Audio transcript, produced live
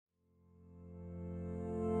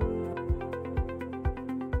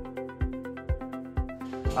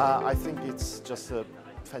I think it's just a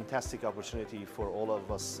fantastic opportunity for all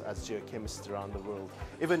of us as geochemists around the world.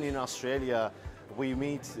 Even in Australia, we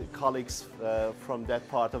meet colleagues from that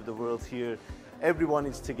part of the world here. Everyone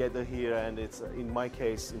is together here, and it's, in my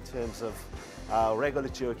case, in terms of regular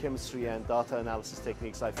geochemistry and data analysis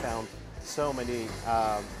techniques, I found so many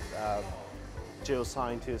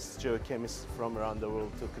geoscientists, geochemists from around the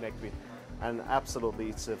world to connect with. And absolutely,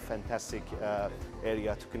 it's a fantastic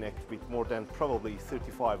area to connect with more than probably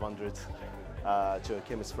 3,500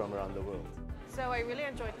 geochemists from around the world. So I really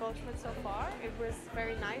enjoyed Goldschmidt so far. It was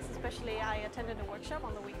very nice, especially I attended a workshop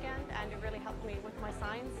on the weekend, and it really helped me with my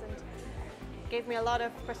science and gave me a lot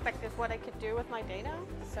of perspective what I could do with my data.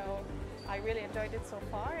 So I really enjoyed it so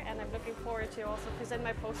far, and I'm looking forward to also present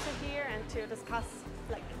my poster here and to discuss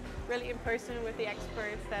really in person with the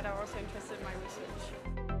experts that are also interested in my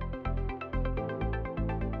research.